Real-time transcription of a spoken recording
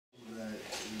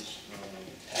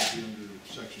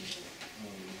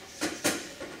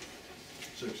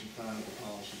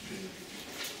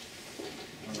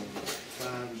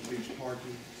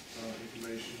parking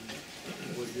information.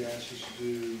 What you asked us to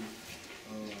do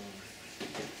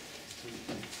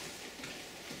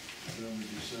during the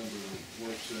December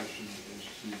work session is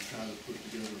to try to put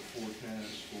together a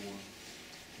forecast for,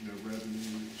 you know,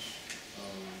 revenues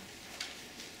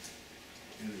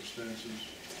and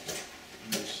expenses.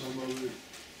 You know, some of it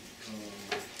you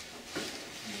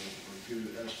know, are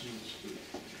good estimates, but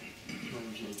in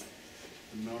terms of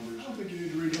the numbers. I don't think you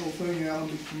need to read the whole thing, Alan,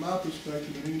 but from my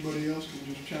perspective, and anybody else can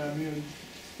just chime in.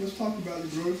 Let's talk about the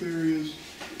growth areas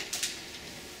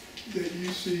that you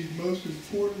see most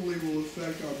importantly will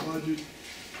affect our budget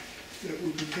that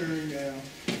we're preparing now,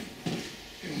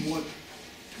 and what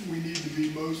we need to be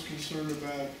most concerned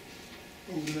about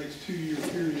over the next 2-year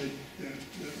period that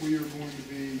we are going to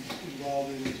be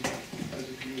involved in as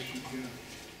a commission.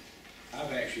 Yeah.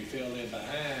 I've actually filled in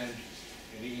behind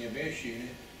an EMS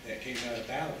unit that came out of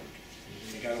Ballard.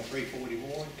 They got on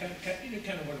 341, kind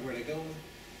of wonder where they're going.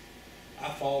 I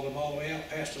followed them all the way out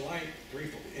past the light,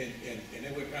 and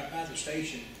they went right by the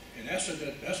station, and that's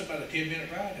about a 10-minute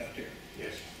ride out there.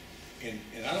 Yes. And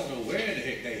I don't know where the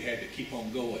heck they had to keep on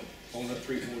going on up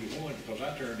 341 because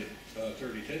I turned at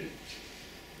 32.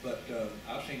 But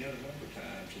I've seen that a number of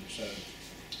times, and so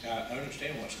I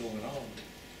understand what's going on.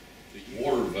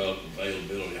 Water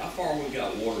availability. How far we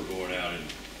got water going out in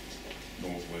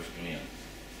northwest Glynn?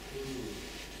 To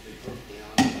be perfectly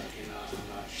honest, I'm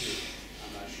not sure.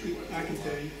 I'm not sure what I can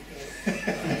tell you.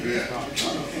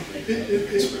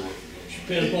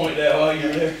 Pinpoint that while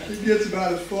you're there. It gets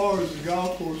about as far as the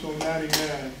golf course on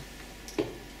 99, and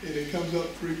it comes up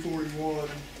 341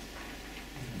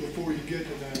 before you get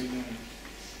to 99.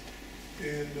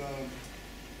 And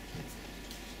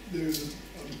there's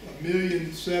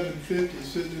 $1,750,000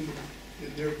 sitting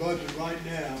in their budget right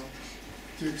now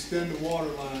to extend the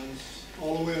water lines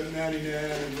all the way up 99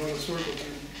 and run a circle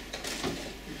through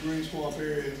the Green Swamp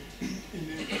area. And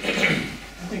then,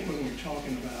 I think when we're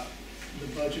talking about the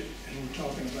budget and we're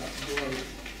talking about growth,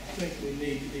 I think we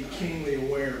need to be keenly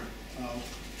aware of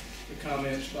the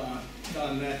comments by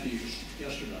Don Matthews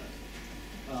yesterday.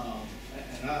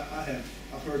 And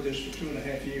I've heard this for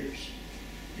 2.5 years.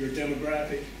 Your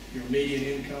demographic, your median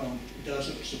income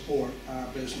doesn't support our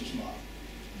business model.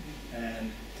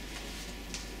 And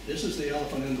this is the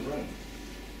elephant in the room.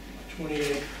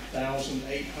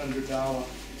 $28,800.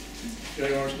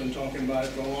 JR's been talking about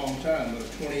it for a long time, but a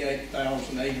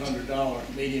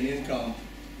 $28,800 median income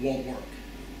won't work.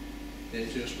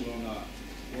 It just will not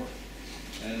work.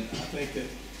 And I think that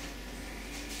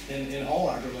in all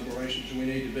our deliberations, we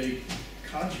need to be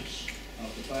conscious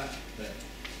of the fact that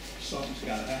something's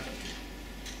got to happen.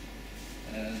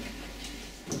 And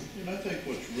I think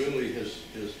what's really has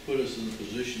put us in the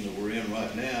position that we're in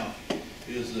right now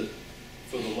is that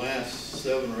for the last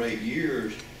 7 or 8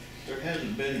 years, there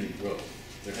hasn't been any growth.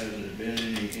 There hasn't been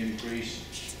any increase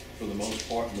for the most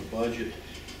part in the budget.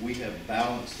 We have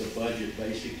balanced the budget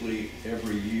basically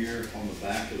every year on the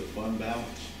back of the fund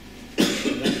balance.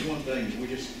 And that's one thing we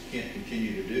just can't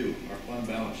continue to do. Our fund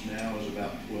balance now is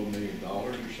about $12 million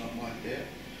or something like that.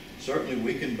 Certainly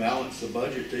we can balance the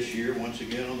budget this year once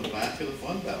again on the back of the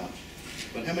fund balance.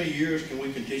 But how many years can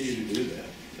we continue to do that?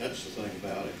 That's the thing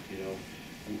about it. You know,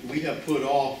 we have put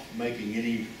off making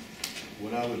any,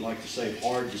 what I would like to say,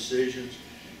 hard decisions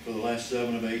for the last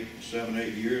 7 or 8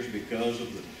 years because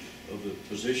of the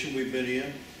position we've been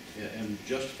in, and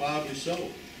justifiably so.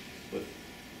 But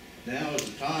now is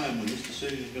the time when this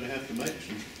decision is going to have to make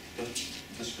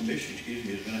this commission, excuse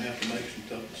me, is going to have to make some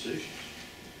tough decisions.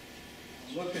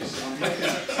 I'm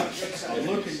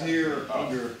looking here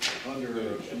under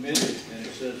committed, and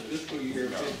it says fiscal year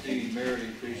 15 merit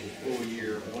increases full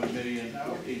year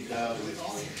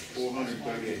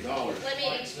 $1,014,438. Let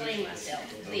me explain myself,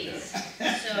 please.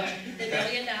 So the $1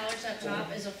 million up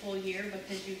top is a full year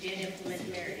because you did implement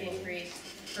the merit increase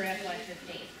for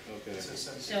FY15. Okay.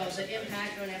 So the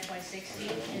impact on FY16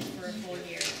 is for a full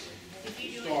year. If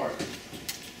you do Start.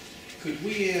 Could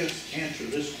we answer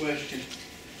this question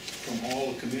from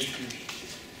all the commissioners?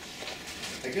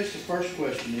 I guess the first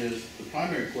question is, the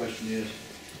primary question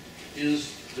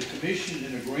is the commission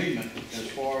in agreement as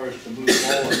far as to move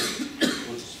forward with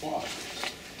the SPOT?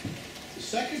 The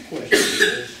second question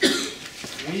is,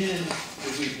 when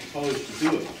do we propose to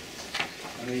do it?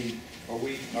 I mean, are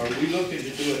we looking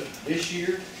to do it this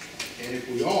year? And if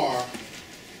we are,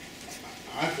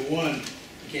 I for one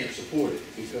can't support it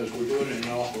because we're doing it in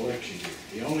an off election year.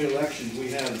 The only elections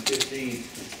we have in 15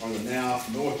 are the now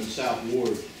North and South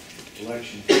Ward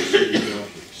election for the city of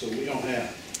Georgia. So we don't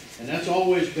have. And that's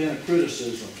always been a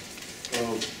criticism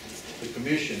of the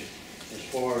commission as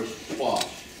far as SPOS.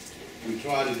 We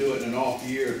try to do it in an off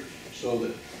year so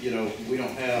that you know, we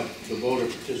don't have the voter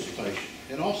participation.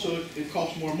 And also, it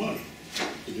costs more money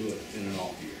to do it in an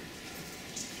off year.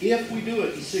 If we do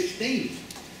it in 16,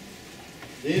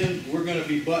 then we're gonna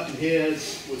be butting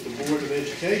heads with the Board of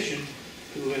Education,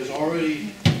 who has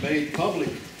already made public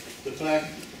the fact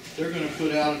they're gonna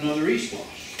put out another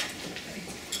e-splosh.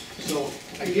 So,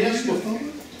 I guess,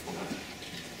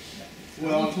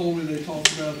 Well, told me they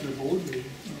talked about at their board meeting.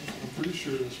 I'm pretty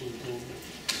sure that's what they told me.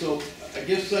 so I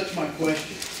guess that's my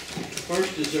question.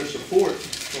 First, is there support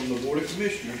from the Board of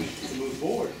Commissioners to move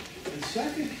forward? And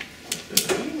second,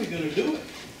 when are we gonna do it?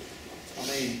 I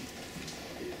mean,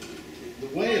 the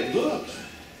way it looks,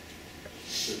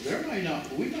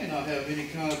 we may not have any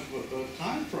kind of a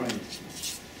time frame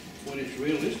when it's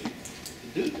realistic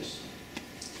to do this.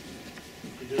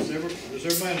 Does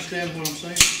everybody understand what I'm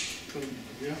saying?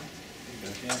 Yeah?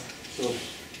 Yeah. So,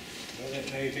 Well,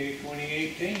 it may be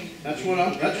 2018. that's what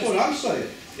I'm saying.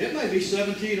 It may be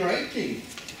 17 or 18.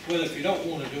 Well, if you don't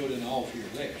wanna do it in an off-year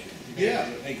election. you may Yeah.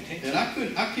 do it 18. And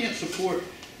I can't support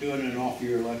doing an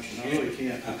off-year election. I really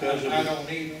can't because of I the. don't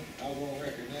either. I won't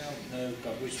record now, no,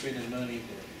 because we're spending money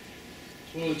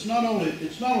for, Well, it's not only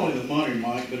the money,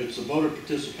 Mike, but it's the voter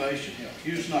participation. Yeah.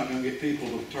 You're just not gonna get people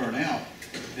to turn out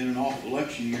in an off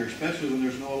election year, especially when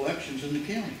there's no elections in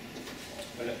the county.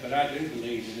 but I do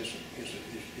believe that it's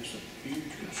a huge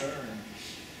concern.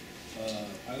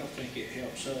 I don't think it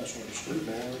helps us or the school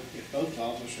board if both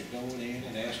of us are going in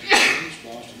and asking for these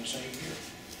laws in the same year.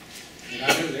 And I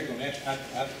know they're gonna ask,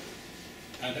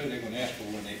 I know they're gonna ask for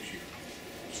one next year,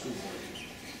 the school board is.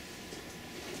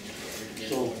 They're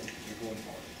going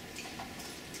for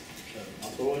it.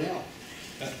 I'll throw it out.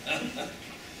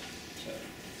 So,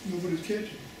 Nobody's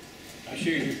catching. I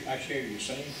share your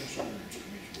same concerns,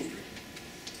 Commissioner Strickland.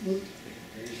 Look,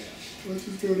 Very down. let's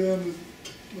just go down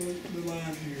the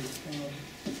line here.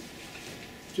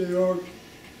 JR,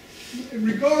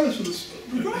 regardless of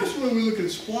whether we look at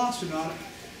SPLOST or not,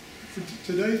 for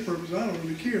today's purpose, I don't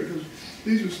really care, because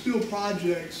these are still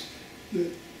projects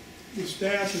that the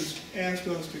staff has asked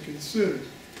us to consider.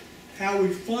 How we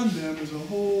fund them is a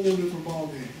whole different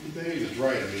ballgame. But Dave is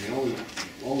right. I mean,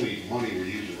 the only money we're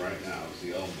using right now is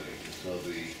the LMIG. So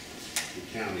the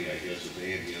county, I guess, is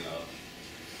handing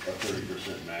a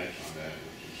 30% match on that,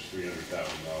 which is $300,000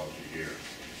 a year.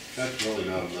 That's really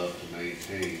not enough to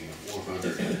maintain the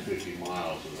 450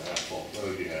 miles of asphalt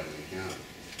road you have in the county.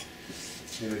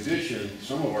 In addition,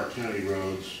 some of our county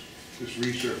roads, this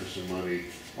resurfacing money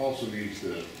also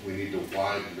we need to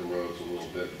widen the roads a little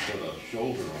bit and put a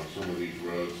shoulder on some of these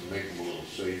roads to make them a little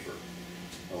safer.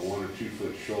 A 1 or 2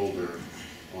 foot shoulder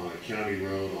on a county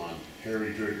road, on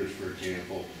Harry Driggers, for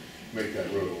example, make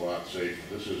that road a lot safer.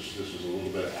 This is a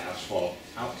little bit of asphalt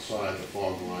outside the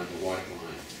fog line, the white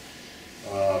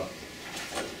line.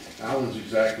 Alan's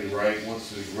exactly right. Once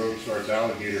the road starts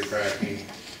alligator cracking,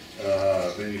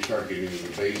 then you start getting into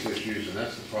the base issues, and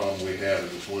that's the problem we have in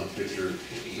this one picture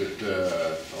that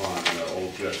on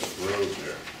Old Jessup Road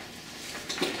there.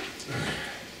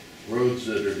 Roads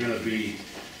that are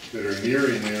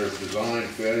nearing their design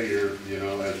failure, you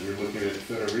know, as we're looking at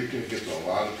Federica, gets a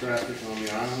lot of traffic on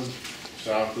the island,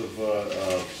 south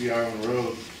of Sea Island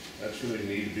Road. That's going to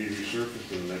need to be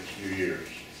resurfaced in the next few years.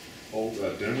 Old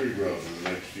Demery Road in the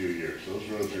next few years. Those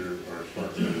roads are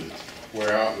starting to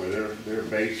wear out, where their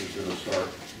base is going to start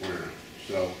wearing.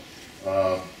 So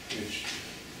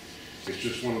it's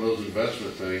just one of those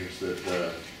investment things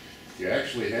that you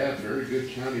actually have very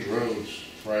good county roads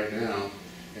right now,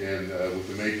 and with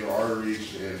the major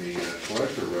arteries and the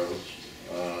collector roads.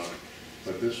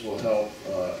 But this will help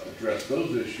address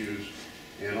those issues,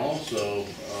 and also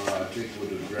I think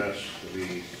would address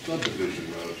the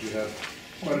subdivision roads. You have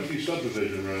quite a few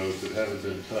subdivision roads that haven't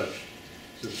been touched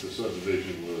since the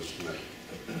subdivision was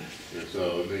made. And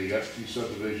so you got these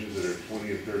subdivisions that are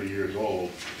 20 and 30 years old,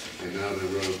 and now their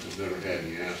roads have never had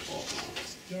any asphalt on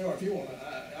them. JR, if you want to,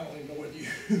 I don't even know whether you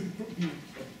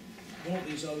want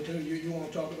these other two. You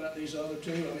want to talk about these other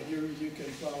two? I mean, you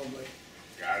can probably.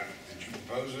 God, did you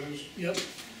propose those? Yep.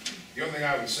 The only thing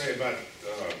I would say about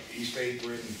East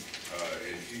Apron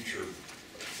in future,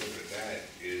 look at that,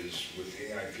 is with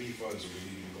the AIP funds that we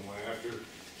need to go after,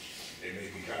 it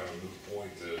may be kind of a moot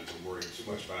point to worry too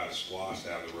much about a SPLOST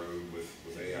down the road with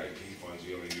AIP funds.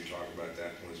 The only thing you're talking about at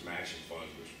that point is matching funds,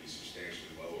 which would be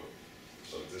substantially lower.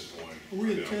 So at this point. Are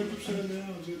we at 10%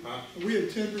 now? Are we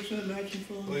at 10% matching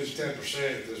funds? I believe it's 10%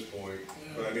 at this point.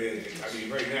 Yeah. But I mean,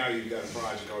 right now you've got a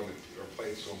project on our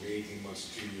plate that's going to be 18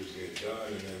 months to 2 years to get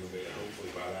done, and then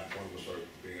hopefully by that point we'll start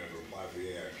being able to apply for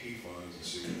the AIP funds and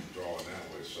see drawing that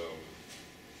way. So,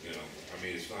 you know, I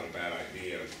mean, it's not a bad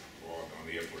idea on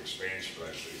the upward expansion,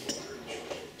 but actually it's not very much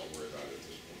to worry about it at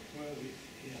this point.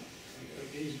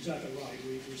 exactly right,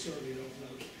 we certainly don't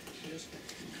know. Yes?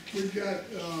 We've got,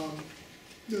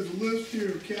 there's a list here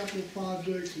of capital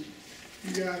projects that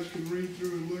you guys can read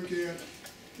through and look at.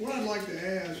 What I'd like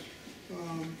to ask,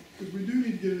 because we do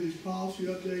need to get into these policy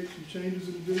updates and changes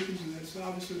and additions, and that's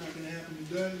obviously not gonna happen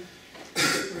today.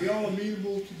 Are y'all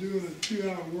amenable to doing a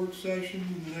 2-hour work session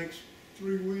in the next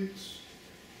 3 weeks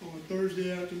on a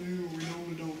Thursday afternoon where we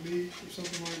normally don't meet or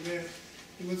something like that?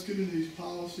 And let's get into these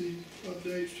policy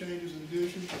updates, changes and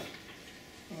additions.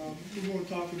 We want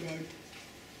to talk about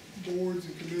boards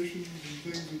and commissions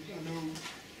and things that I know,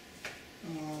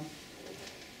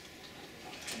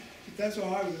 if that's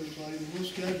all right with everybody, then we'll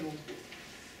schedule.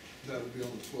 That would be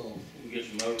on the 12th. We get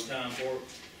some overtime for it?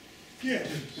 Yeah,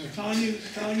 Tanya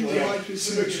would like to.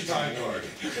 Submit your time card.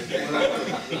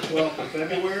 12th of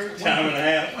February? Time and a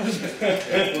half. 12th of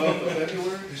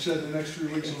February? You said the next 3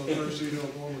 weeks on a Thursday, you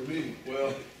don't normally meet.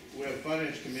 Well, we have a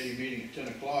finance committee meeting at 10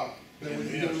 o'clock. Then we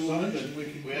and can have do lunch something, and we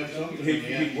can. we have something. He in the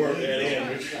can work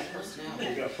afternoon. that in.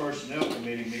 We've got personnel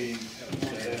committee meeting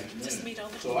that afternoon.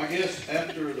 So I guess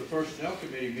after the personnel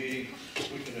committee meeting,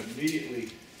 we can immediately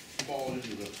fall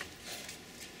into the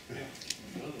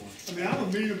another one. I mean, I'm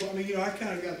amenable, I mean, you know, I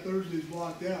kinda got Thursdays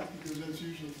blocked out because that's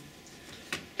usually,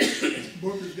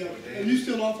 Booker's got, are you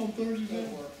still off on Thursdays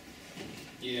now?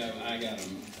 Yeah, I got a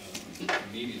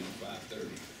meeting at 5:30.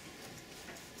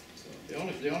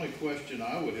 The only question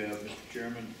I would have, Mr.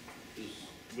 Chairman, is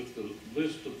with the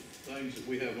list of things that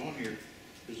we have on here,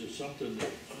 is it something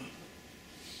that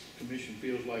commission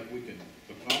feels like we can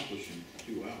accomplish in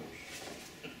 2 hours?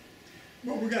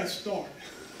 Well, we gotta start.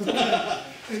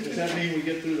 Does that mean we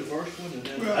get through the first one and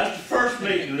then? Well, That's the first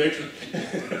meeting, Richard.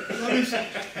 Let me say,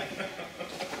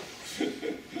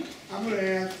 I'm gonna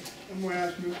ask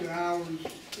Mr. Howard,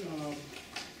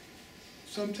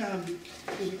 sometime in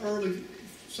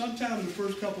the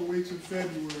first couple of weeks of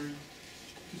February,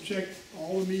 to check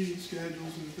all the meeting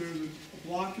schedules, and if there's a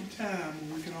block of time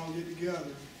where we can all get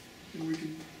together, and we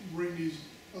can bring these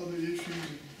other issues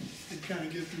and kind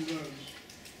of get through those,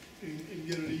 and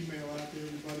get an email out to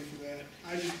everybody for that.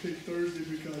 I just picked Thursday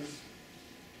because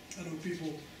I know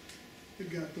people have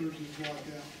got Thursdays blocked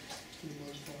out for the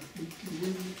most part. But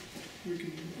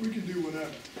we can do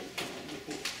whatever.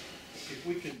 If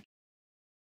we can